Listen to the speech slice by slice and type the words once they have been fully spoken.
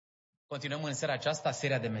Continuăm în seara aceasta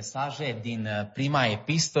seria de mesaje din prima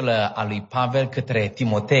epistolă a lui Pavel către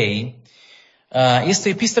Timotei. Este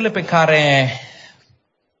o epistolă pe care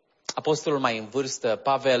apostolul mai în vârstă,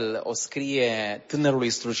 Pavel, o scrie tânărului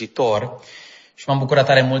slujitor și m-am bucurat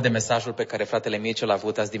tare mult de mesajul pe care fratele Mircea l-a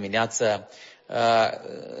avut azi dimineață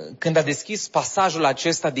când a deschis pasajul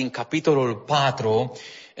acesta din capitolul 4,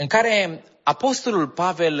 în care apostolul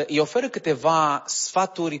Pavel îi oferă câteva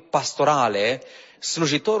sfaturi pastorale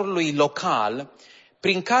slujitorului local,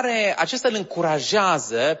 prin care acesta îl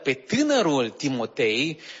încurajează pe tânărul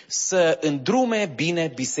Timotei să îndrume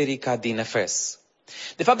bine biserica din Efes.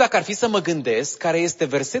 De fapt, dacă ar fi să mă gândesc care este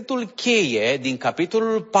versetul cheie din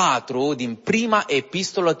capitolul 4, din prima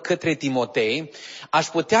epistolă către Timotei, aș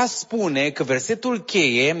putea spune că versetul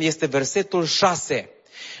cheie este versetul 6.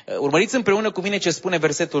 Urmăriți împreună cu mine ce spune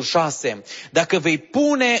versetul 6. Dacă vei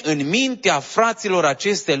pune în mintea fraților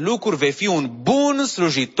aceste lucruri, vei fi un bun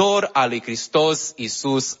slujitor al lui Hristos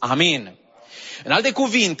Isus. Amin. În alte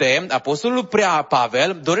cuvinte, apostolul prea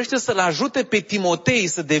Pavel dorește să-l ajute pe Timotei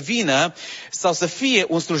să devină sau să fie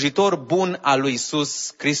un slujitor bun al lui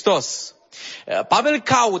Isus Hristos. Pavel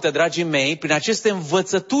caută, dragii mei, prin aceste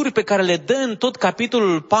învățături pe care le dă în tot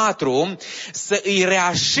capitolul 4, să îi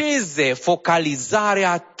reașeze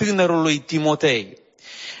focalizarea tânărului Timotei.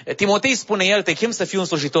 Timotei, spune el, te chem să fii un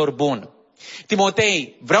slujitor bun.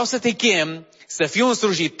 Timotei, vreau să te chem să fii un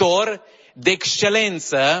slujitor de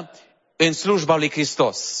excelență în slujba lui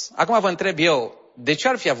Hristos. Acum vă întreb eu, de ce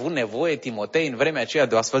ar fi avut nevoie Timotei în vremea aceea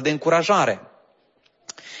de o astfel de încurajare?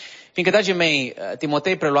 Fiindcă, dragii mei,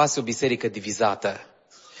 Timotei preluase o biserică divizată.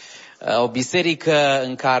 O biserică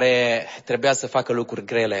în care trebuia să facă lucruri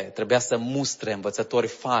grele, trebuia să mustre învățători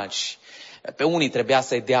falși. Pe unii trebuia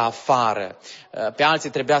să-i dea afară, pe alții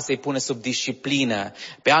trebuia să-i pune sub disciplină,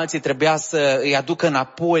 pe alții trebuia să îi aducă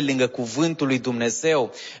înapoi lângă cuvântul lui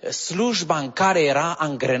Dumnezeu. Slujba în care era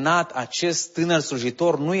angrenat acest tânăr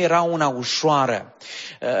slujitor nu era una ușoară.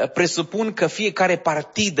 Presupun că fiecare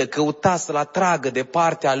partidă căuta să-l atragă de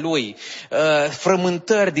partea lui,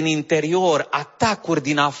 frământări din interior, atacuri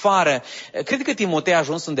din afară. Cred că Timotei a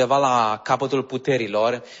ajuns undeva la capătul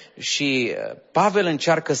puterilor și Pavel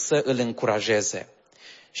încearcă să îl încurajeze.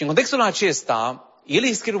 Și în contextul acesta, el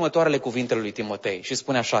îi scrie următoarele cuvinte lui Timotei și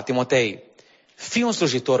spune așa: Timotei, fii un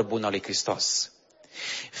slujitor bun al lui Hristos.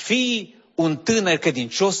 Fii un tânăr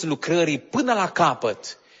credincios lucrării până la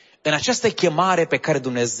capăt în această chemare pe care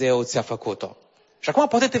Dumnezeu ți-a făcut-o. Și acum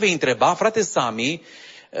poate te vei întreba, frate Sami,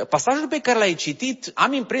 pasajul pe care l-ai citit,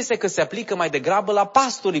 am impresia că se aplică mai degrabă la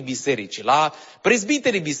pastorii bisericii, la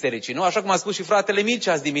prezbiterii bisericii, nu? Așa cum a spus și fratele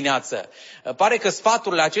Mircea azi dimineață. Pare că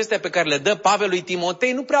sfaturile acestea pe care le dă Pavel lui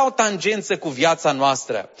Timotei nu prea au tangență cu viața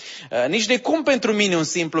noastră. Nici de cum pentru mine un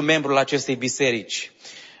simplu membru al acestei biserici.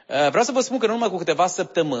 Vreau să vă spun că în urmă cu câteva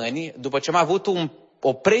săptămâni, după ce am avut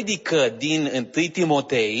o predică din 1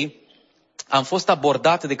 Timotei, am fost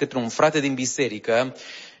abordat de către un frate din biserică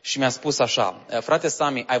și mi-a spus așa: frate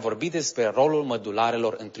Sami, ai vorbit despre rolul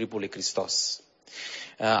mădularelor în trupul lui Hristos.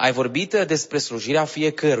 Ai vorbit despre slujirea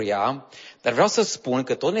fiecăruia, dar vreau să spun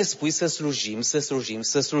că tot ne spui să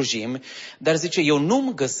slujim, dar zice, eu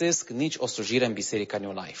nu-mi găsesc nici o slujire în biserica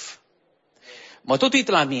New Life. Mă tot uit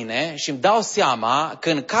la mine și îmi dau seama că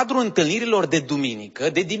în cadrul întâlnirilor de duminică,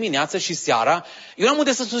 de dimineață și seara, eu n-am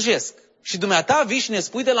unde să slujesc. Și dumneata vii și ne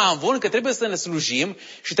spui de la amvon că trebuie să ne slujim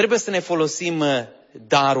și trebuie să ne folosim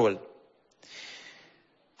darul.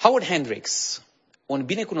 Howard Hendricks, un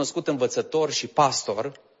binecunoscut învățător și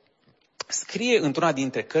pastor, scrie într-una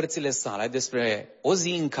dintre cărțile sale despre o zi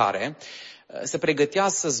în care se pregătea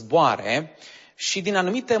să zboare și din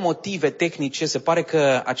anumite motive tehnice se pare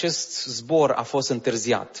că acest zbor a fost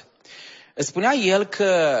întârziat. Spunea el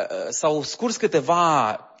că s-au scurs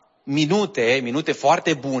câteva minute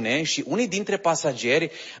foarte bune și unii dintre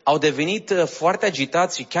pasageri au devenit foarte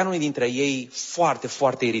agitați și chiar unii dintre ei foarte,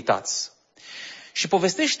 foarte iritați. Și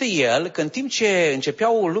povestește el că în timp ce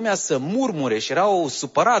începeau lumea să murmure și erau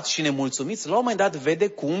supărați și nemulțumiți, la un moment dat vede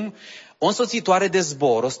cum o însoțitoare de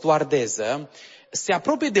zbor, o stewardeză, se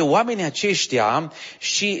apropie de oamenii aceștia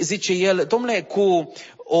și zice el: domnule, cu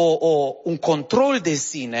un control de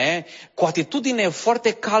sine, cu o atitudine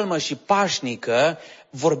foarte calmă și pașnică,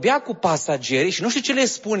 vorbea cu pasagerii și nu știu ce le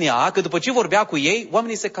spunea, că după ce vorbea cu ei,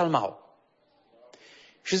 oamenii se calmau.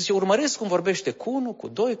 Și zice, urmăresc cum vorbește cu 1, cu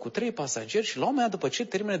 2, cu 3 pasageri și la un moment dat, după ce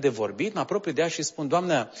termină de vorbit, mă apropie de ea și spun: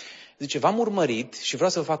 doamnă, zice, v-am urmărit și vreau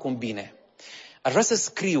să vă fac un bine. Aș vrea să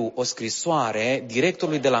scriu o scrisoare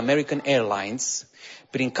directorului de la American Airlines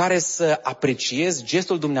prin care să apreciez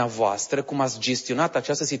gestul dumneavoastră, cum ați gestionat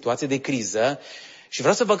această situație de criză și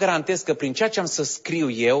vreau să vă garantez că prin ceea ce am să scriu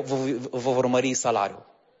eu, vă vor mări salariul.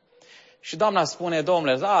 Și doamna spune,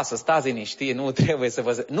 domnule, lasă, stați liniștit, nu trebuie să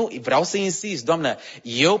vă... Nu, vreau să insist, doamnă,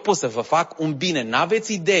 eu pot să vă fac un bine.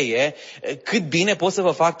 N-aveți idee cât bine pot să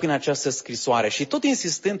vă fac prin această scrisoare. Și tot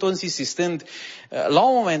insistând, la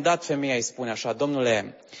un moment dat femeia îi spune așa,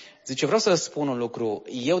 domnule, zice, vreau să vă spun un lucru,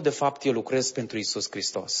 eu lucrez pentru Isus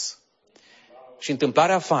Hristos. Și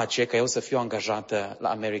întâmplarea face ca eu să fiu angajată la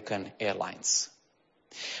American Airlines.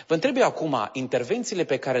 Vă întreb eu acum, intervențiile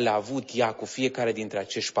pe care le-a avut ea cu fiecare dintre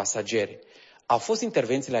acești pasageri, au fost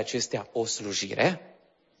intervențiile acestea o slujire?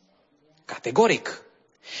 Categoric.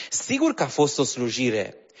 Sigur că a fost o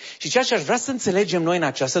slujire. Și ceea ce aș vrea să înțelegem noi în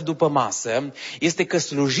această dupămasă este că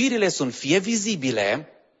slujirile sunt fie vizibile,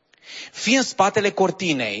 fie în spatele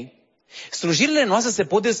cortinei. Slujirile noastre se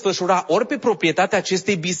pot desfășura ori pe proprietatea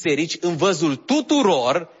acestei biserici, în văzul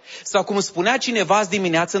tuturor, sau cum spunea cineva azi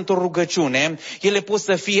dimineață într-o rugăciune, ele pot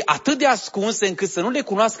să fie atât de ascunse încât să nu le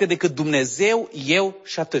cunoască decât Dumnezeu, eu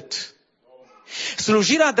și atât.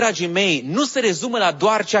 Slujirea, dragii mei, nu se rezumă la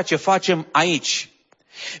doar ceea ce facem aici.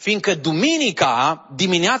 Fiindcă duminica,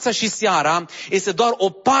 dimineața și seara, este doar o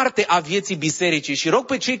parte a vieții bisericii. Și rog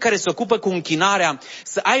pe cei care se ocupă cu închinarea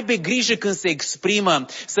să aibă grijă când se exprimă,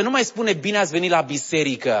 să nu mai spune bine ați venit la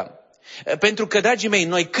biserică. Pentru că, dragii mei,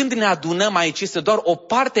 noi când ne adunăm aici este doar o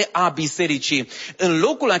parte a bisericii. În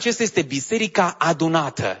locul acesta este biserica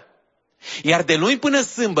adunată. Iar de luni până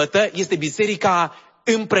sâmbătă este biserica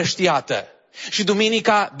împrăștiată. Și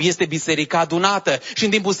duminica este biserica adunată. Și în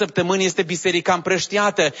timpul săptămânii este biserica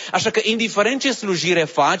împrăștiată. Așa că indiferent ce slujire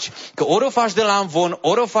faci, că ori o faci de la amvon,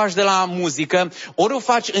 ori o faci de la muzică, ori o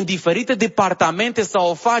faci în diferite departamente sau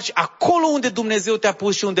o faci acolo unde Dumnezeu te-a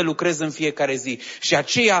pus și unde lucrezi în fiecare zi. Și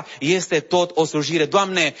aceea este tot o slujire.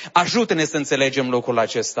 Doamne, ajută-ne să înțelegem lucrul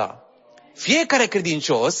acesta. Fiecare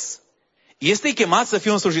credincios este chemat să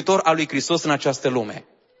fie un slujitor al lui Hristos în această lume.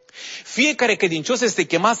 Fiecare credincios este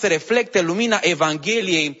chemat să reflecte lumina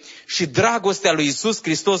Evangheliei și dragostea lui Isus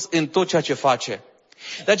Hristos în tot ceea ce face.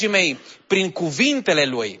 Dragii mei, prin cuvintele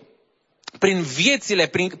Lui, prin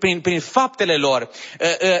viețile, prin faptele lor,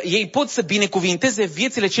 ei pot să binecuvinteze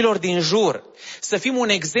viețile celor din jur, să fim un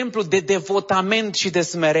exemplu de devotament și de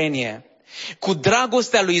smerenie. Cu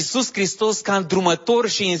dragostea lui Isus Hristos ca îndrumător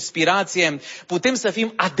și inspirație, putem să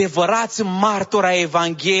fim adevărați martori ai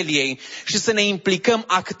Evangheliei și să ne implicăm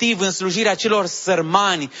activ în slujirea celor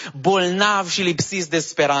sărmani, bolnavi și lipsiți de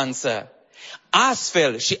speranță.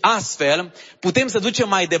 Astfel, putem să ducem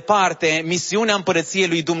mai departe misiunea împărăției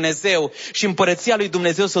lui Dumnezeu și împărăția lui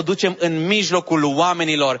Dumnezeu să o ducem în mijlocul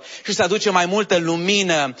oamenilor și să aducem mai multă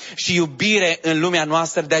lumină și iubire în lumea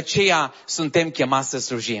noastră. De aceea suntem chemați să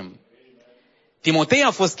slujim. Timotei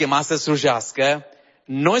a fost chemat să slujească,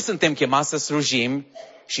 noi suntem chemați să slujim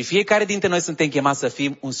și fiecare dintre noi suntem chemați să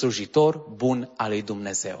fim un slujitor bun al lui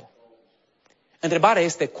Dumnezeu. Întrebarea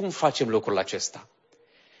este cum facem lucrul acesta?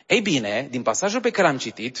 Ei bine, din pasajul pe care l-am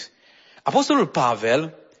citit, apostolul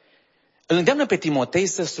Pavel îl îndeamnă pe Timotei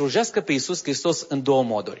să slujească pe Isus Hristos în două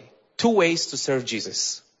moduri. Two ways to serve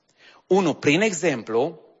Jesus. 1, prin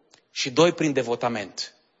exemplu și 2, prin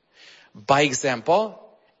devotament. By example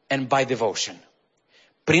and by devotion.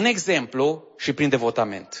 Prin exemplu și prin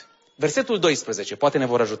devotament. Versetul 12, poate ne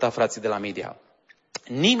vor ajuta frații de la media.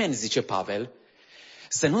 Nimeni, zice Pavel,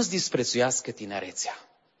 să nu-ți disprețuiască tinerețea,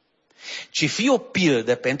 ci fii o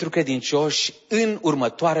pildă pentru credincioși în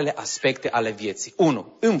următoarele aspecte ale vieții.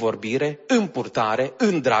 1. În vorbire, în purtare,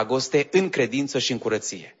 în dragoste, în credință și în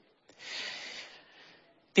curăție.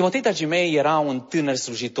 Timotei, dragii mei, era un tânăr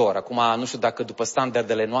slujitor. Acum, nu știu dacă după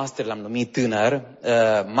standardele noastre l-am numit tânăr.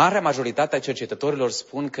 Marea majoritate a cercetătorilor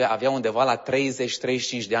spun că avea undeva la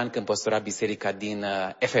 30-35 de ani când păstora biserica din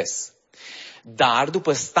Efes. Dar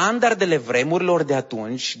după standardele vremurilor de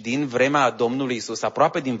atunci, din vremea Domnului Isus,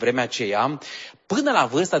 aproape din vremea aceea, până la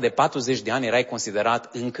vârsta de 40 de ani erai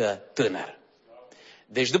considerat încă tânăr.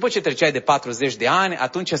 Deci după ce treceai de 40 de ani,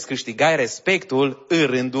 atunci îți câștigai respectul în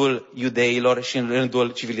rândul iudeilor și în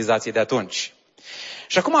rândul civilizației de atunci.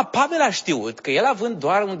 Și acum Pavel a știut că el având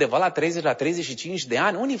doar undeva la 30-35 de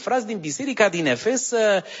ani, unii frați din biserica din Efes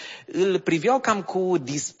îl priveau cam cu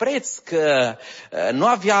dispreț că nu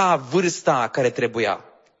avea vârsta care trebuia.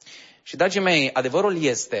 Și, dragii mei, adevărul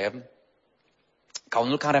este, ca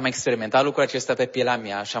unul care am experimentat lucrul acesta pe pielea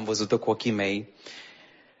mea și am văzut-o cu ochii mei,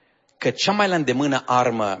 că cea mai la îndemână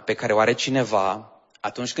armă pe care o are cineva,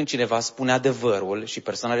 atunci când cineva spune adevărul și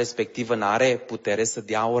persoana respectivă n-are putere să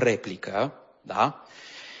dea o replică, da?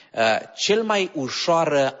 Cel mai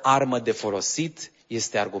ușoară armă de folosit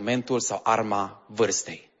este argumentul sau arma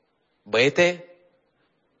vârstei. Băiete,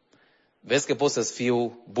 vezi că pot să-ți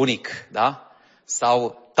fiu bunic, da?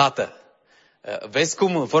 Sau tată. Vezi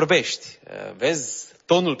cum vorbești. Vezi,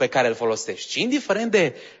 tonul pe care îl folosești, ci indiferent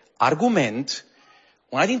de argument,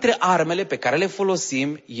 una dintre armele pe care le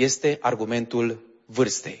folosim este argumentul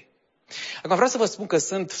vârstei. Acum vreau să vă spun că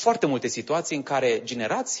sunt foarte multe situații în care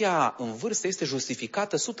generația în vârstă este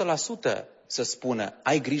justificată 100% să spună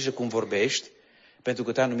ai grijă cum vorbești pentru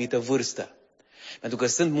că tu ai anumită vârstă. Pentru că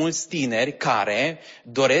sunt mulți tineri care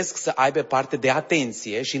doresc să aibă parte de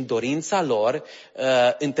atenție și în dorința lor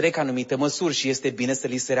întrec anumite măsuri și este bine să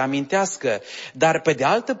li se reamintească. Dar pe de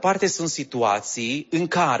altă parte sunt situații în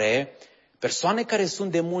care persoane care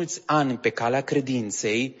sunt de mulți ani pe calea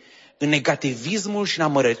credinței, în negativismul și în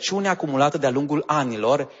amărăciunea acumulată de-a lungul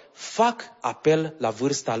anilor, fac apel la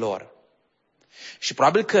vârsta lor. Și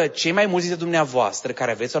probabil că cei mai mulți dintre dumneavoastră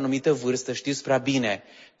care aveți o anumită vârstă știți prea bine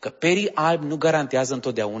că perii albi nu garantează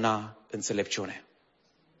întotdeauna înțelepciune.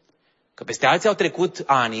 Că peste alții au trecut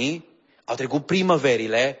anii, au trecut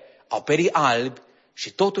primăverile, au perii albi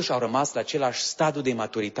și totuși au rămas la același stadiu de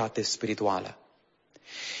maturitate spirituală.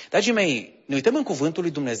 Dragii mei, ne uităm în cuvântul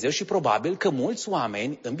lui Dumnezeu și probabil că mulți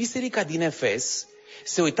oameni în biserica din Efes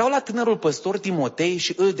se uitau la tânărul păstor Timotei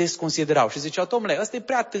și îl desconsiderau și ziceau, domnule, ăsta e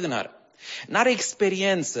prea tânăr, n-are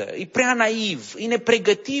experiență, e prea naiv, e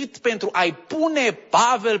nepregătit pentru a-i pune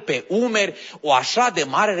Pavel pe umeri o așa de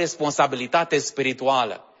mare responsabilitate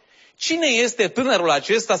spirituală. Cine este tânărul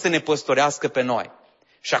acesta să ne păstorească pe noi?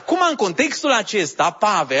 Și acum, în contextul acesta,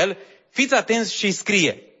 Pavel, fiți atenți și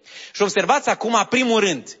scrie. Și observați acum, primul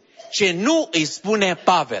rând, ce nu îi spune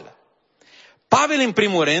Pavel. Pavel, în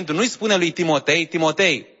primul rând, nu îi spune lui Timotei,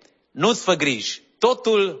 Timotei, nu-ți fă griji,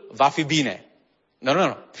 totul va fi bine.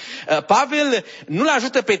 Nu. Pavel nu-l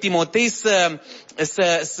ajută pe Timotei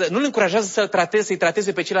nu-l încurajează să-i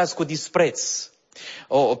trateze pe ceilalți cu dispreț.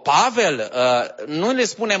 Pavel nu le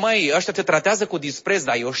spune, măi, ăștia te tratează cu dispreț,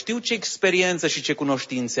 dar eu știu ce experiență și ce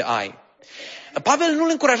cunoștințe ai. Pavel nu-l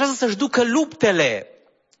încurajează să-și ducă luptele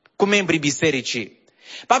cu membrii bisericii.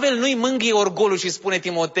 Pavel nu-i mângâie orgolul și spune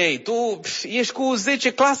Timotei, tu ești cu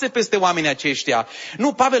 10 clase peste oamenii aceștia.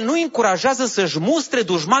 Nu, Pavel nu-i încurajează să-și mustre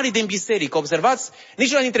dușmanii din biserică. Observați,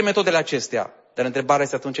 niciuna dintre metodele acestea. Dar întrebarea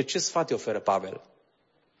este atunci, ce sfat îi oferă Pavel?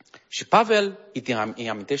 Și Pavel îi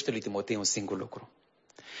amintește lui Timotei un singur lucru.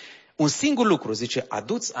 Un singur lucru, zice,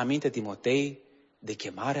 adu-ți aminte, Timotei, de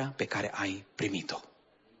chemarea pe care ai primit-o.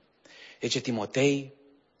 Zice, Timotei,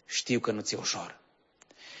 știu că nu ți-e ușor.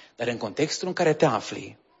 Dar în contextul în care te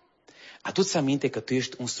afli, adu-ți aminte că tu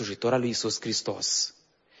ești un slujitor al lui Isus Hristos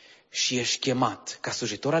și ești chemat ca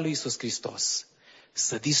slujitor al lui Isus Hristos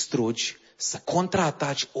să distrugi, să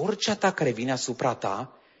contraataci orice atac care vine asupra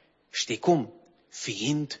ta, știi cum?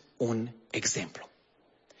 Fiind un exemplu.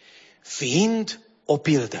 Fiind o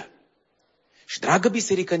pildă. Și dragă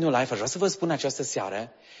biserică New Life, aș vrea să vă spun această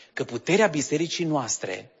seară că puterea bisericii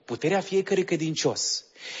noastre, puterea fiecărui credincios,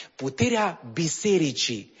 puterea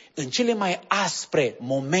bisericii în cele mai aspre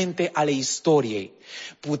momente ale istoriei,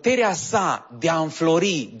 puterea sa de a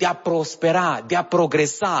înflori, de a prospera, de a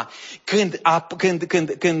progresa,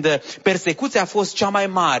 când persecuția a fost cea mai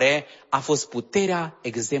mare, a fost puterea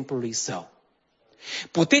exemplului său.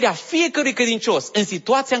 Puterea fiecărui credincios în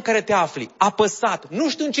situația în care te afli, apăsat, nu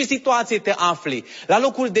știu în ce situație te afli, la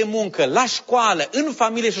locul de muncă, la școală, în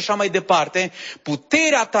familie și așa mai departe,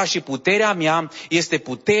 puterea ta și puterea mea este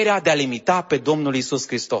puterea de a limita pe Domnul Isus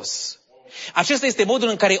Hristos. Acesta este modul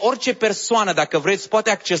în care orice persoană, dacă vreți, poate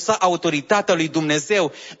accesa autoritatea lui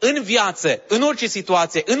Dumnezeu în viață, în orice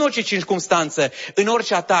situație, în orice circumstanță, în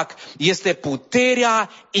orice atac. Este puterea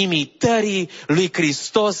imitării lui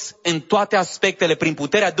Hristos în toate aspectele, prin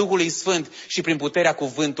puterea Duhului Sfânt și prin puterea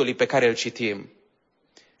cuvântului pe care îl citim.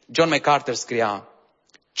 John MacArthur scria,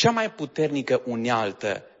 cea mai puternică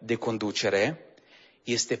unealtă de conducere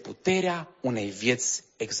este puterea unei vieți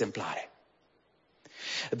exemplare.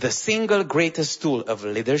 The single greatest tool of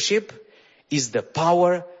leadership is the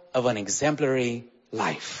power of an exemplary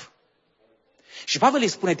life. Și Pavel îi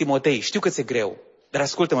spune Timotei, știu că ți-e greu, dar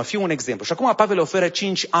ascultă-mă, fii un exemplu. Și acum Pavel oferă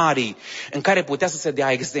 5 arii în care putea să se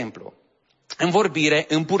dea exemplu. În vorbire,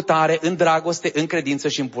 în purtare, în dragoste, în credință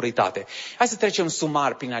și în puritate. Hai să trecem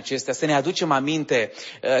sumar prin acestea, să ne aducem aminte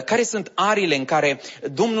care sunt ariile în care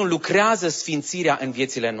Domnul lucrează sfințirea în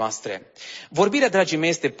viețile noastre. Vorbirea, dragii mei,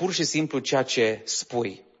 este pur și simplu ceea ce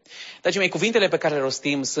spui. Dragii mei, cuvintele pe care le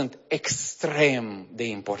rostim sunt extrem de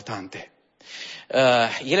importante.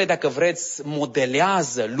 Ele, dacă vreți,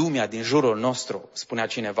 modelează lumea din jurul nostru, spunea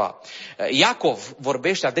cineva. Iacov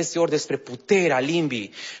vorbește adeseori despre puterea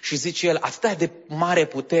limbii și zice el, atât de mare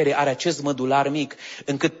putere are acest mădular mic,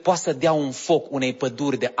 încât poate să dea un foc unei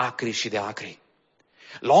păduri de acri și de acri.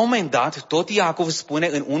 La un moment dat, tot Iacov spune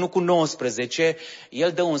în 1:19,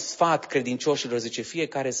 el dă un sfat credincioșilor, zice,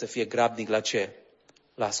 fiecare să fie grabnic la ce?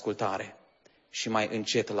 la ascultare și mai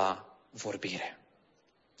încet la vorbire.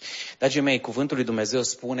 Dragii mei, cuvântul lui Dumnezeu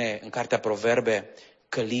spune în cartea Proverbe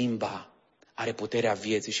că limba are puterea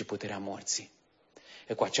vieții și puterea morții.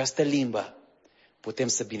 E cu această limbă putem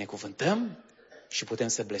să binecuvântăm și putem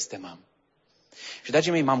să blestemăm. Și,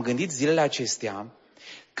 dragii mei, m-am gândit zilele acestea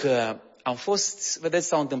că vedeți,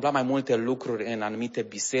 s-au întâmplat mai multe lucruri în anumite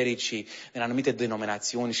biserici și în anumite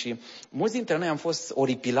denominațiuni și mulți dintre noi am fost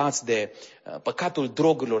oripilați de păcatul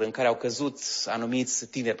drogurilor în care au căzut anumiți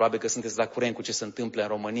tineri, probabil că sunteți la curent cu ce se întâmplă în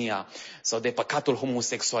România, sau de păcatul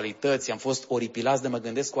homosexualității, am fost oripilați de, mă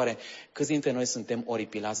gândesc, oare câți dintre noi suntem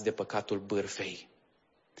oripilați de păcatul bârfei,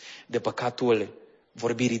 de păcatul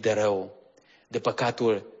vorbirii de rău, de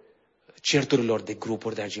păcatul certurilor de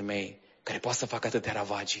grupuri, dragii mei, care poate să facă atâtea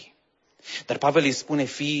ravagii. Dar Pavel îi spune,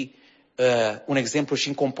 fii un exemplu și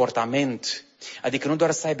în comportament, adică nu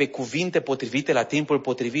doar să aibă cuvinte potrivite la timpul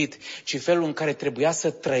potrivit, ci felul în care trebuia să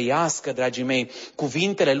trăiască, dragii mei,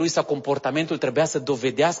 cuvintele lui sau comportamentul trebuia să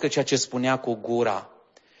dovedească ceea ce spunea cu gura.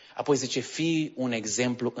 Apoi zice, fii un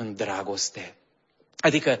exemplu în dragoste,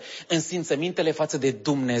 adică în simțămintele față de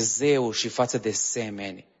Dumnezeu și față de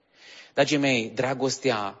semeni. Dragii mei,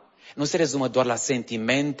 dragostea nu se rezumă doar la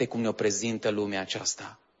sentimente cum ne-o prezintă lumea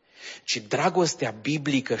aceasta, ci dragostea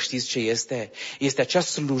biblică, știți ce este? Este acea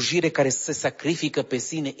slujire care se sacrifică pe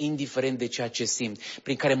sine indiferent de ceea ce simt,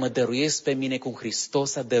 prin care mă dăruiesc pe mine cum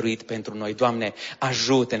Hristos a dăruit pentru noi. Doamne,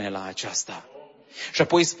 ajută-ne la aceasta. Și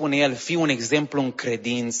apoi spune el, fii un exemplu în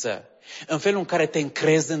credință, în felul în care te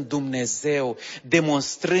încrezi în Dumnezeu,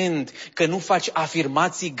 demonstrând că nu faci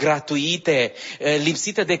afirmații gratuite,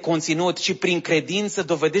 lipsite de conținut, ci prin credință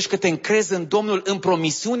dovedești că te încrezi în Domnul, în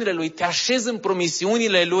promisiunile Lui, te așezi în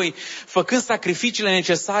promisiunile Lui, făcând sacrificiile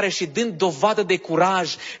necesare și dând dovadă de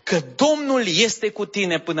curaj că Domnul este cu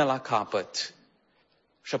tine până la capăt.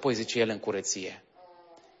 Și apoi zice el în curăție.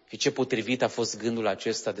 Și ce potrivit a fost gândul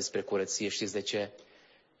acesta despre curăție, știți de ce?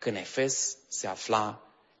 Că în Efes se afla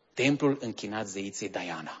templul închinat zeiței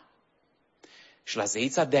Diana. Și la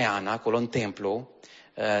zeița Diana, acolo în templu,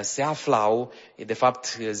 se aflau, de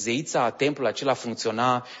fapt, zeița, templul acela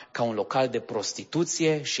funcționa ca un local de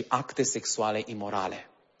prostituție și acte sexuale imorale,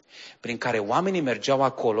 prin care oamenii mergeau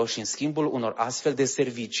acolo și în schimbul unor astfel de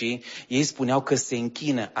servicii, ei spuneau că se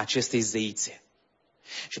închină acestei zeițe.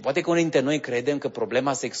 Și poate că unii dintre noi credem că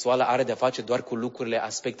problema sexuală are de-a face doar cu lucrurile,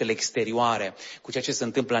 aspectele exterioare, cu ceea ce se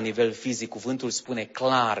întâmplă la nivel fizic. Cuvântul spune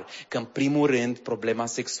clar că, în primul rând, problema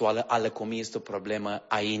sexuală a lăcomiei este o problemă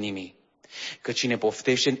a inimii. Că cine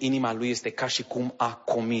poftește în inima lui este ca și cum a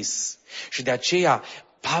comis. Și de aceea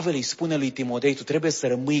Pavel îi spune lui Timotei, tu trebuie să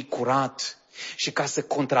rămâi curat. Și ca să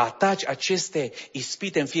contraataci aceste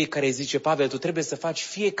ispite în fiecare zi, zice Pavel, tu trebuie să faci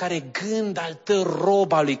fiecare gând al tău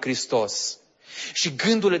rob al lui Hristos. Și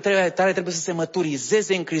gândurile tale trebuie să se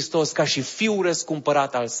măturizeze în Hristos ca și fiul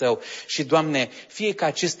răscumpărat al Său. Și, Doamne, fie ca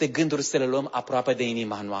aceste gânduri să le luăm aproape de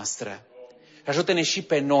inima noastră. Ajută-ne și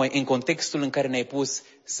pe noi, în contextul în care ne-ai pus,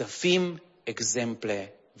 să fim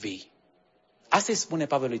exemple vii. Asta îi spune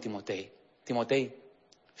Pavel lui Timotei. Timotei,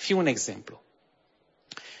 fii un exemplu.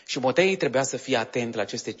 Și Timotei trebuia să fie atent la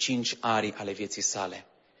aceste 5 arii ale vieții sale.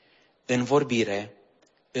 În vorbire,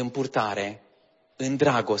 în purtare, în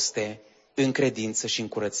dragoste, în credință și în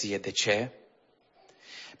curăție. De ce?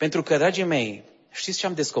 Pentru că, dragii mei, știți ce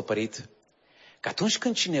am descoperit? Că atunci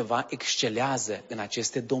când cineva excelează în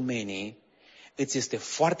aceste domenii, îți este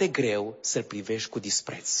foarte greu să-l privești cu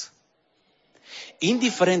dispreț.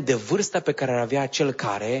 Indiferent de vârsta pe care ar avea cel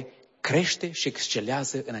care crește și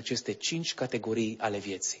excelează în aceste 5 categorii ale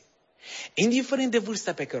vieții. Indiferent de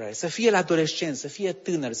vârsta pe care o are, să fie la adolescent, să fie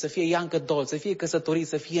tânăr, să fie young adult, să fie căsătorit,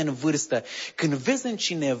 să fie în vârstă, când vezi în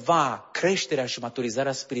cineva creșterea și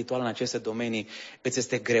maturizarea spirituală în aceste domenii, îți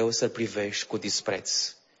este greu să-l privești cu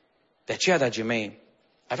dispreț. De aceea, dragii mei,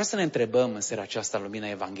 aș vrea să ne întrebăm în seara aceasta în lumina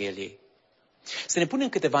Evangheliei. Să ne punem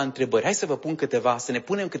câteva întrebări. Hai să vă pun să ne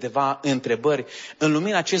punem câteva întrebări în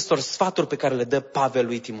lumina acestor sfaturi pe care le dă Pavel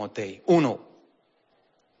lui Timotei. 1.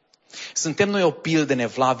 Suntem noi o pildă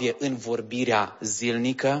nevlavie în vorbirea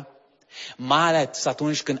zilnică, mai ales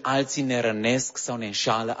atunci când alții ne rănesc sau ne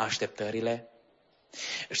înșală așteptările?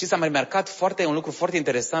 Știți, am remarcat un lucru foarte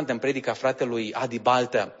interesant în predica fratelui Adi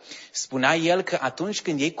Baltă. Spunea el că atunci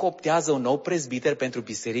când ei cooptează un nou prezbiter pentru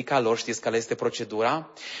biserica lor, știți care este procedura?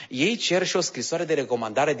 Ei cer și o scrisoare de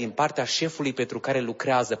recomandare din partea șefului pentru care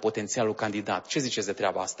lucrează potențialul candidat. Ce ziceți de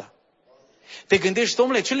treaba asta? Te gândești,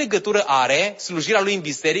 domnule, ce legătură are slujirea lui în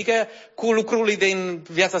biserică cu lucrurile din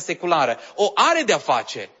viața seculară? O are de-a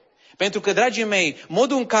face. Pentru că, dragii mei,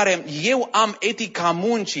 modul în care eu am etica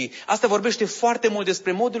muncii, asta vorbește foarte mult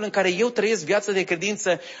despre modul în care eu trăiesc viața de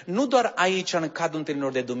credință, nu doar aici, în cadrul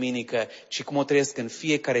întâlnirilor de duminică, ci cum o trăiesc în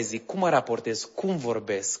fiecare zi, cum mă raportez, cum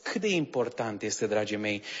vorbesc. Cât de important este, dragii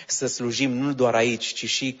mei, să slujim nu doar aici, ci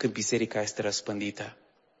și când biserica este răspândită.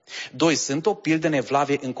 2. Sunt o pildă în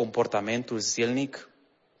evlavie în comportamentul zilnic.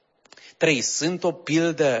 3. Sunt o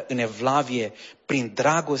pildă în evlavie prin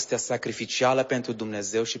dragostea sacrificială pentru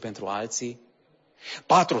Dumnezeu și pentru alții.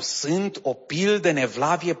 4. Sunt o pildă în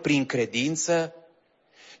evlavie prin credință.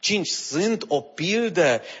 5. Sunt o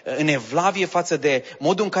pildă în evlavie față de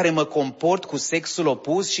modul în care mă comport cu sexul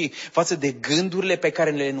opus și față de gândurile pe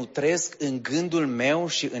care le nutresc în gândul meu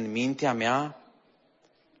și în mintea mea.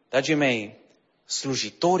 Dragii mei,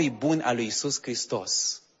 slujitorii buni al lui Isus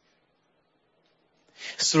Hristos,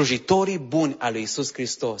 slujitorii buni al lui Isus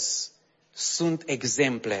Hristos sunt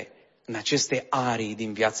exemple în aceste arii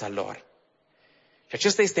din viața lor. Și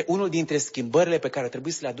acesta este unul dintre schimbările pe care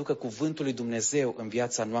trebuie să le aducă cuvântul lui Dumnezeu în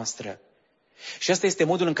viața noastră. Și asta este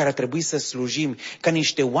modul în care trebuie să slujim, ca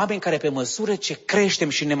niște oameni care pe măsură ce creștem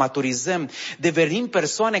și ne maturizăm, devenim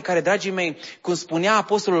persoane care, dragii mei, cum spunea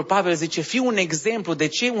Apostolul Pavel, zice, fii un exemplu. De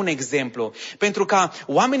ce un exemplu? Pentru ca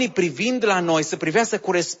oamenii privind la noi să privească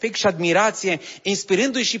cu respect și admirație,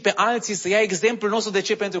 inspirându-i și pe alții să ia exemplul nostru. De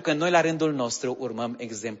ce? Pentru că noi la rândul nostru urmăm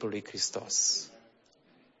exemplul lui Hristos.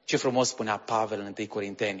 Ce frumos spunea Pavel în 1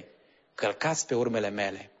 Corinteni, călcați pe urmele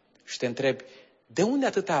mele. Și te întrebi, de unde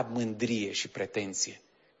atâta mândrie și pretenție?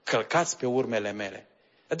 Călcați pe urmele mele.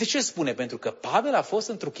 Dar de ce spune? Pentru că Pavel a fost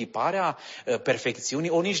întruchiparea perfecțiunii,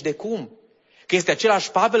 o nici de cum. Că este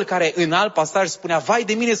același Pavel care în alt pasaj spunea, vai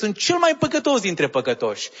de mine, sunt cel mai păcătos dintre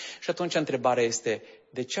păcătoși. Și atunci întrebarea este,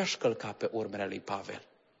 de ce aș călca pe urmele lui Pavel?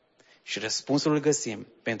 Și răspunsul îl găsim,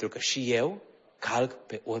 pentru că și eu calc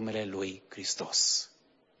pe urmele lui Hristos.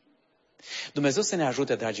 Dumnezeu să ne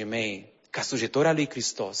ajute, dragii mei, ca slujitori al lui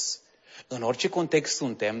Hristos, în orice context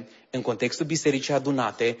suntem, în contextul bisericii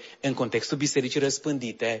adunate, în contextul bisericii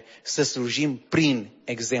răspândite, să slujim prin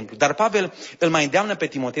exemplu. Dar Pavel îl mai îndeamnă pe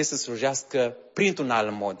Timotei să slujească printr-un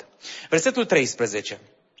alt mod. Versetul 13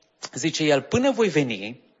 zice el, până voi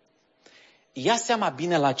veni, ia seama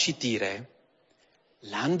bine la citire,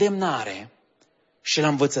 la îndemnare și la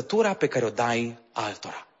învățătura pe care o dai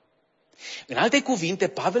altora. În alte cuvinte,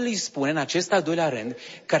 Pavel îi spune în acest al doilea rând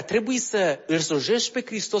că ar trebui să îl slujești pe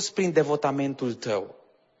Hristos prin devotamentul tău.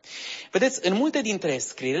 Vedeți, în multe dintre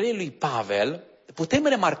scrierile lui Pavel putem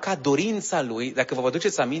remarca dorința lui, dacă vă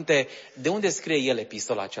aduceți aminte de unde scrie el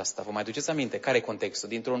epistola aceasta, vă mai aduceți aminte care e contextul?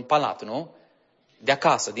 Dintr-un palat, nu? De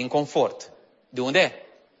acasă, din confort. De unde?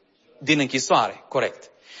 Din închisoare, corect.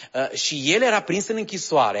 Și el era prins în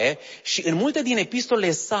închisoare și în multe din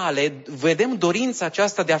epistolele sale vedem dorința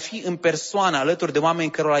aceasta de a fi în persoană alături de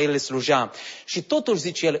oameni cărora el le slujea. Și totuși,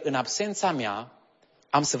 zice el, în absența mea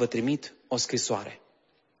am să vă trimit o scrisoare.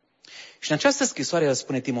 Și în această scrisoare el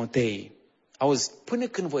spune Timotei, auzi, până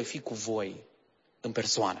când voi fi cu voi în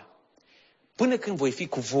persoană, până când voi fi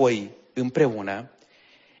cu voi împreună,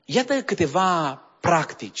 iată câteva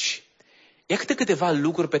practici. Iată câteva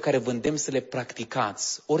lucruri pe care vă îndemn să le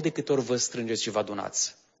practicați, ori de câte ori vă strângeți și vă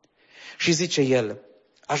adunați. Și zice el,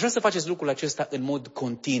 aș vrea să faceți lucrul acesta în mod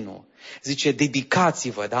continuu. Zice,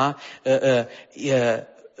 dedicați-vă, da?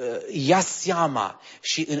 Ia seama.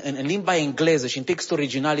 Și în limba engleză și în textul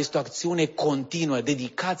original este o acțiune continuă.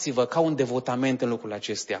 Dedicați-vă ca un devotament în lucrurile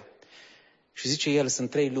acestea. Și zice el, sunt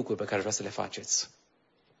 3 lucruri pe care aș vrea să le faceți.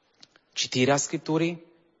 Citirea Scripturii,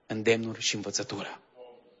 îndemnuri și învățătura.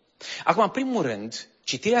 Acum, în primul rând,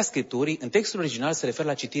 citirea Scripturii, în textul original se referă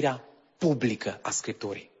la citirea publică a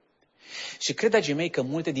Scripturii. Și cred, dragii mei, că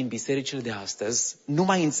multe din bisericile de astăzi nu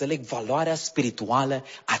mai înțeleg valoarea spirituală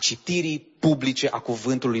a citirii publice a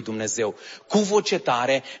cuvântului lui Dumnezeu, cu voce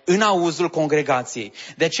tare, în auzul congregației.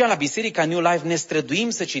 De aceea, la Biserica New Life ne străduim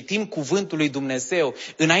să citim cuvântul lui Dumnezeu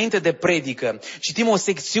înainte de predică. Citim o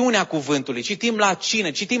secțiune a cuvântului, citim la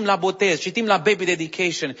cină, citim la botez, citim la baby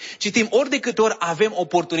dedication, citim ori de câte ori avem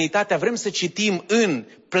oportunitatea, vrem să citim în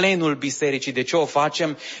plenul bisericii. De ce o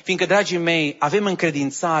facem? Fiindcă, dragii mei, avem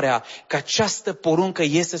încredințarea că această poruncă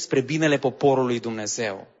iese spre binele poporului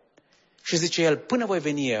Dumnezeu. Și zice el, până voi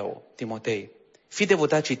veni eu, Timotei, fii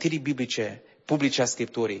devotat citirii biblice, publice a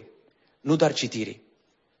Scripturii, nu doar citirii.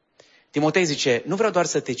 Timotei zice, nu vreau doar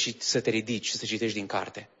să te ridici și să citești din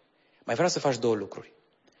carte, mai vreau să faci 2 lucruri.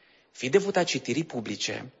 Fii devotat citirii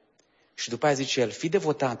publice și după aia zice el, fii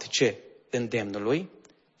devotat ce? Îndemnului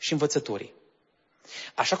și învățăturii.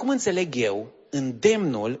 Așa cum înțeleg eu,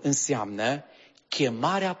 îndemnul înseamnă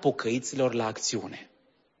chemarea pocăiților la acțiune.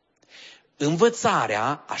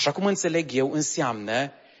 Învățarea, așa cum înțeleg eu,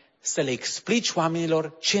 înseamnă să le explici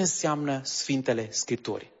oamenilor ce înseamnă Sfintele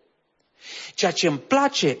Scripturi. Ceea ce îmi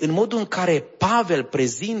place în modul în care Pavel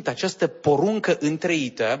prezintă această poruncă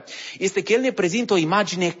întreită este că el ne prezintă o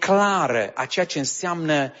imagine clară a ceea ce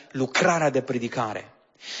înseamnă lucrarea de predicare.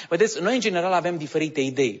 Vedeți, noi în general avem diferite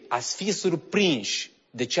idei. Ați fi surprinși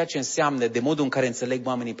de ceea ce înseamnă, de modul în care înțeleg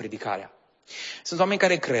oamenii predicarea. Sunt oameni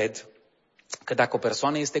care cred că dacă o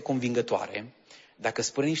persoană este convingătoare, dacă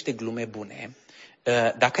spune niște glume bune,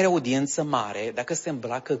 dacă are audiență mare, dacă se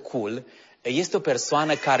îmbracă cool, este o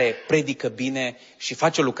persoană care predică bine și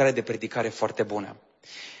face o lucrare de predicare foarte bună.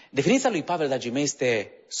 Definiția lui Pavel, dragii mei,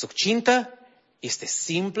 este succintă, este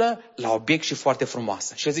simplă, la obiect și foarte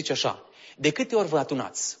frumoasă. Și el zice așa: de câte ori vă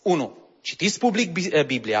adunați? 1. Citiți public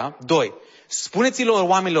Biblia. 2. Spuneți-lor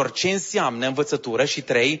oamenilor ce înseamnă învățătură. Și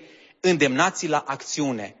 3. Îndemnați la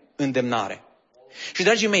acțiune, îndemnare. Și,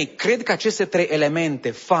 dragii mei, cred că aceste 3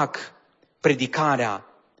 elemente fac predicarea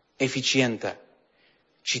eficientă.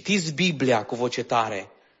 Citiți Biblia cu voce tare,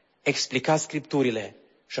 explicați Scripturile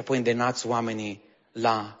și apoi îndemnați oamenii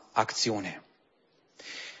la acțiune.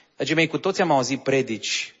 Dragii mei, cu toți am auzit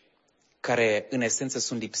predici care în esență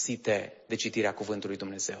sunt lipsite de citirea Cuvântului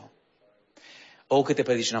Dumnezeu. Câte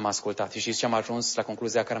predici n-am ascultat. Și știți ce am ajuns, la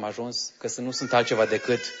concluzia care am ajuns? Că nu sunt altceva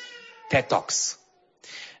decât TED Talks.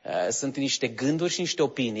 Sunt niște gânduri și niște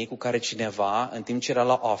opinii cu care cineva, în timp ce era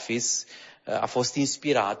la office, a fost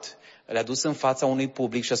inspirat, le-a dus în fața unui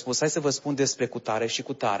public și a spus: hai să vă spun despre cutare și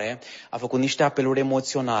cutare. A făcut niște apeluri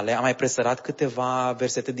emoționale, a mai presărat câteva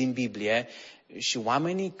versete din Biblie și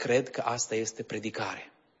oamenii cred că asta este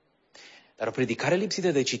predicare. Dar o predicare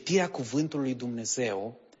lipsită de citirea Cuvântului lui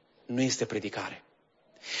Dumnezeu nu este predicare.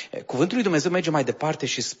 Cuvântul lui Dumnezeu merge mai departe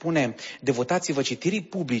și spune: devotați-vă citirii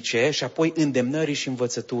publice și apoi îndemnării și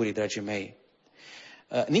învățăturii, dragii mei.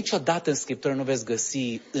 Niciodată în Scriptură nu veți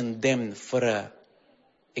găsi îndemn fără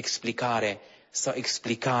explicare sau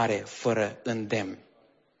explicare fără îndemn.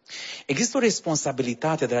 Există o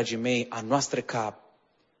responsabilitate, dragii mei, a noastră ca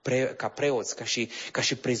preoți, ca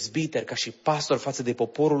și prezbiteri, ca și pastori față de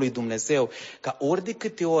poporul lui Dumnezeu, ca ori de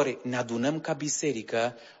câte ori ne adunăm ca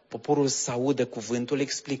biserică, poporul să audă cuvântul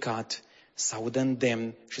explicat, să audă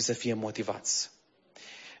îndemn și să fie motivați.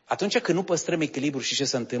 Atunci când nu păstrăm echilibru, și ce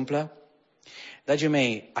se întâmplă? Dragii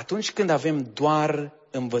mei, atunci când avem doar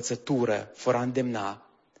învățătură fără a îndemna,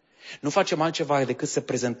 nu facem altceva decât să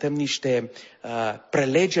prezentăm niște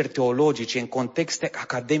prelegeri teologice în contexte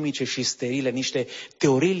academice și sterile, niște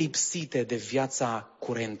teorii lipsite de viața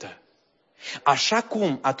curentă. Așa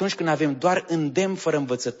cum atunci când avem doar îndemn fără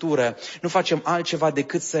învățătură, nu facem altceva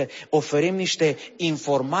decât să oferim niște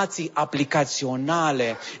informații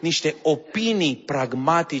aplicaționale, niște opinii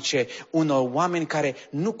pragmatice unor oameni care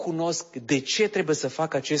nu cunosc de ce trebuie să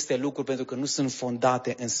facă aceste lucruri, pentru că nu sunt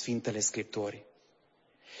fondate în Sfintele Scripturi.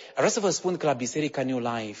 Vreau să vă spun că la Biserica New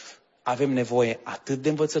Life avem nevoie atât de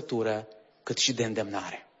învățătură cât și de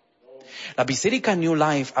îndemnare. La Biserica New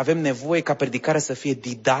Life avem nevoie ca predicarea să fie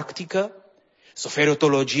didactică, să ofere o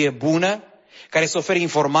teologie bună, care să ofere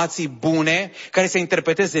informații bune, care să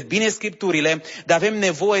interpreteze bine Scripturile, dar avem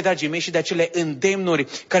nevoie, dragii mei, și de acele îndemnuri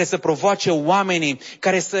care să provoace oamenii,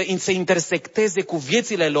 care să se intersecteze cu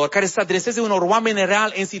viețile lor, care să adreseze unor oameni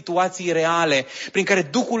reali în situații reale, prin care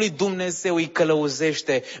Duhul lui Dumnezeu îi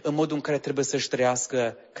călăuzește în modul în care trebuie să-și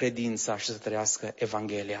trăiască credința și să trăiască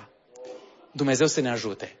Evanghelia. Dumnezeu să ne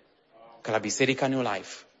ajute ca la Biserica New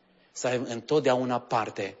Life să avem întotdeauna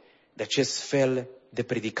parte de acest fel de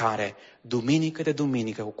predicare, duminică de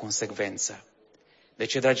duminică, cu consecvență. De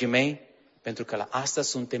ce, dragii mei? Pentru că la asta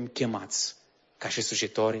suntem chemați ca și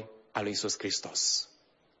slujitori al lui Isus Hristos.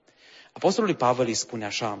 Apostolul Pavel îi spune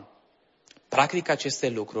așa: practică aceste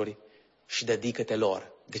lucruri și dedică-te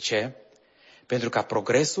lor. De ce? Pentru ca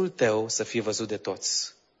progresul tău să fie văzut de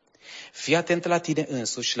toți. Fii atent la tine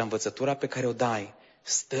însuși și la învățătura pe care o dai.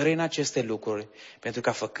 Stări în aceste lucruri, pentru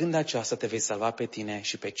că făcând aceasta te vei salva pe tine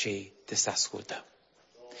și pe cei ce te ascultă.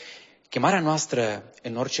 Chemarea noastră,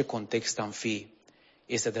 în orice context am fi,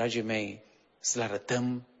 este, dragii mei, să-L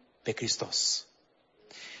arătăm pe Hristos.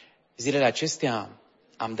 Zilele acestea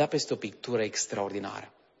am dat peste o pictură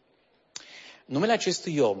extraordinară. Numele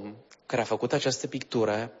acestui om care a făcut această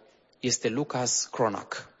pictură este Lucas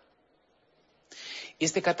Cranach.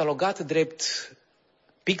 Este catalogat drept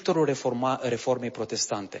pictorul reformei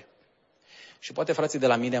protestante. Și poate frații de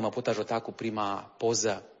la mine mă pot ajuta cu prima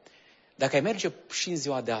poză. Dacă ai merge și în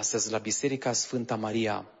ziua de astăzi la Biserica Sfânta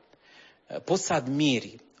Maria, poți să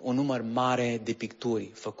admiri un număr mare de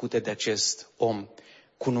picturi făcute de acest om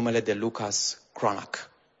cu numele de Lucas Cranach.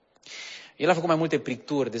 El a făcut mai multe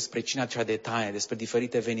picturi despre cina cea de taine, despre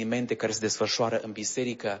diferite evenimente care se desfășoară în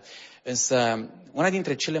biserică, însă una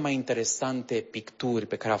dintre cele mai interesante picturi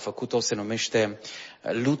pe care a făcut-o se numește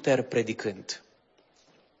Luther predicând.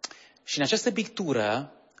 Și în această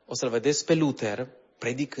pictură o să-l vedeți pe Luther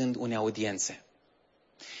predicând unei audiențe.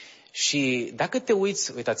 Și dacă te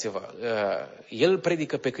uiți, uitați-vă, el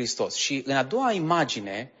predică pe Hristos și în a doua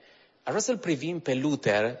imagine aș vrea să-l privim pe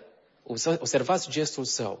Luther, observați gestul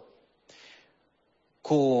său.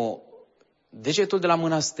 Cu degetul de la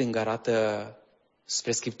mâna stângă arată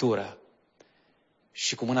spre Scriptură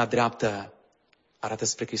și cu mâna dreaptă arată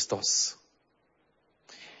spre Hristos.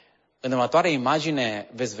 În următoarea imagine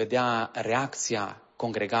veți vedea reacția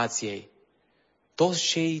congregației. Toți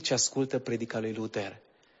cei ce ascultă predica lui Luther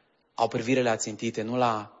au privirele ațintite nu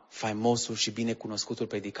la faimosul și binecunoscutul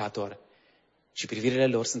predicator, ci privirile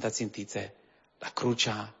lor sunt ațintite la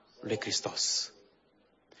crucea lui Hristos.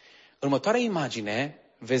 În următoarea imagine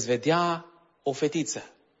veți vedea o fetiță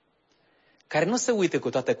care nu se uită cu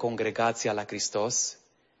toată congregația la Hristos,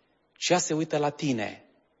 ci ea se uită la tine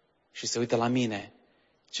și se uită la mine,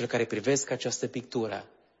 cel care privesc această pictură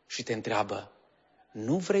și te întreabă,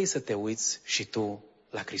 nu vrei să te uiți și tu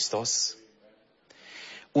la Hristos?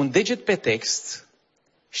 Un deget pe text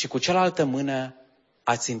și cu cealaltă mână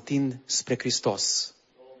ațintind spre Hristos,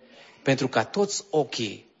 pentru ca toți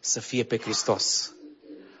ochii să fie pe Hristos.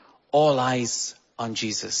 All eyes on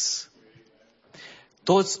Jesus.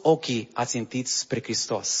 Toți ochii ațintiți spre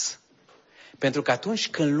Hristos. Pentru că atunci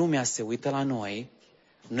când lumea se uită la noi,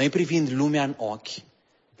 noi privind lumea în ochi,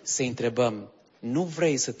 să întrebăm, nu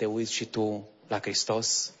vrei să te uiți și tu la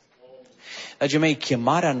Hristos? Dragii mei,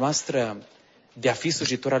 chemarea noastră de a fi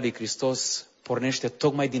slujitor al lui Hristos pornește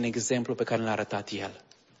tocmai din exemplu pe care l-a arătat El.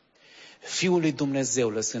 Fiul lui Dumnezeu,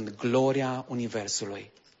 lăsând gloria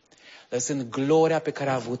Universului, lăsând gloria pe care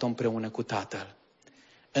a avut-o împreună cu Tatăl,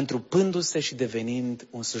 întrupându-se și devenind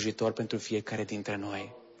un slujitor pentru fiecare dintre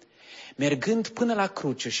noi, mergând până la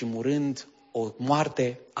cruce și murând o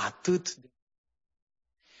moarte atât de...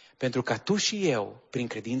 pentru ca tu și eu, prin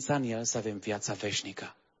credința în El, să avem viața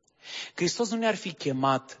veșnică. Hristos nu ne-ar fi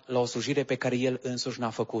chemat la o slujire pe care El însuși n-a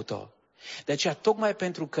făcut-o. De aceea, tocmai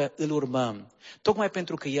pentru că îl urmăm, tocmai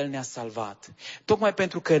pentru că El ne-a salvat, tocmai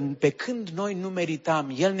pentru că pe când noi nu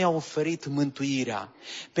meritam, El ne-a oferit mântuirea,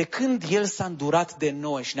 pe când El s-a îndurat de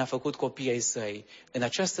noi și ne-a făcut copiii ai Săi, în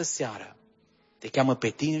această seară te cheamă pe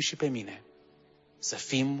tine și pe mine să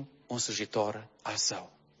fim un slujitor al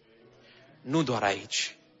Său. Nu doar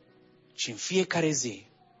aici, ci în fiecare zi,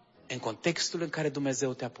 în contextul în care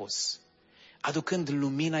Dumnezeu te-a pus, aducând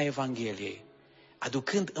lumina Evangheliei,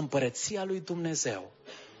 aducând împărăția lui Dumnezeu,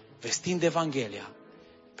 vestind Evanghelia,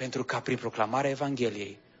 pentru ca prin proclamarea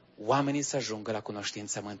Evangheliei oamenii să ajungă la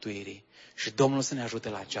cunoștința mântuirii. Și Domnul să ne ajute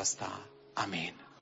la aceasta. Amin.